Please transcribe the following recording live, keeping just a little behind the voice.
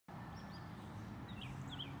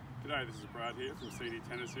G'day, this is Brad here from CD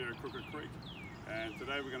Tennis here at Crooked Creek, and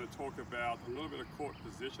today we're going to talk about a little bit of court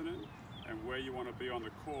positioning and where you want to be on the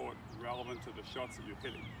court relevant to the shots that you're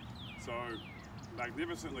hitting. So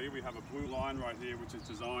magnificently we have a blue line right here which is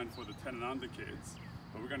designed for the 10 and under kids,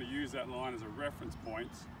 but we're going to use that line as a reference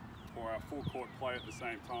point for our full court play at the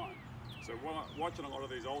same time. So watching a lot of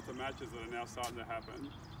these Ultra matches that are now starting to happen,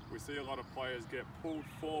 we see a lot of players get pulled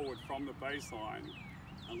forward from the baseline,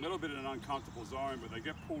 a little bit in an uncomfortable zone, but they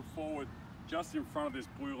get pulled forward just in front of this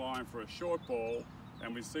blue line for a short ball,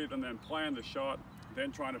 and we see them then playing the shot,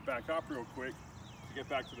 then trying to back up real quick to get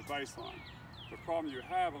back to the baseline. The problem you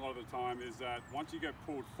have a lot of the time is that once you get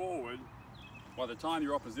pulled forward, by the time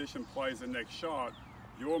your opposition plays the next shot,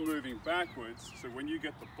 you're moving backwards, so when you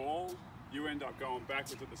get the ball, you end up going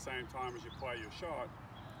backwards at the same time as you play your shot,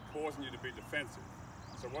 causing you to be defensive.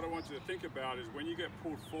 So what I want you to think about is when you get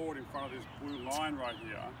pulled forward in front of this blue line right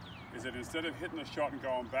here, is that instead of hitting the shot and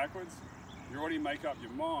going backwards, you already make up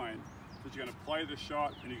your mind that you're going to play the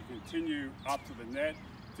shot and you can continue up to the net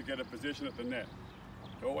to get a position at the net.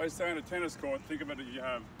 I always say on a tennis court, think of it as you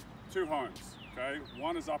have two homes, okay?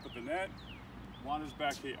 One is up at the net, one is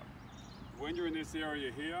back here. When you're in this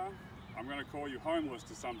area here, I'm going to call you homeless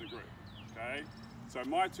to some degree, okay? So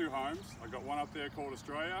my two homes, I've got one up there called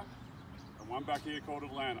Australia, and one back here called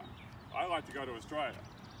Atlanta. I like to go to Australia,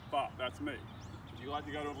 but that's me. If you like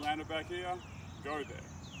to go to Atlanta back here, go there.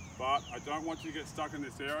 But I don't want you to get stuck in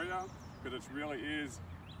this area because it really is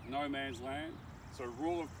no man's land. So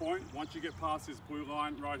rule of point, once you get past this blue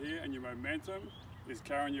line right here and your momentum is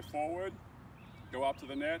carrying you forward, go up to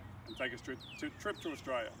the net and take a trip to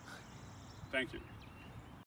Australia. Thank you.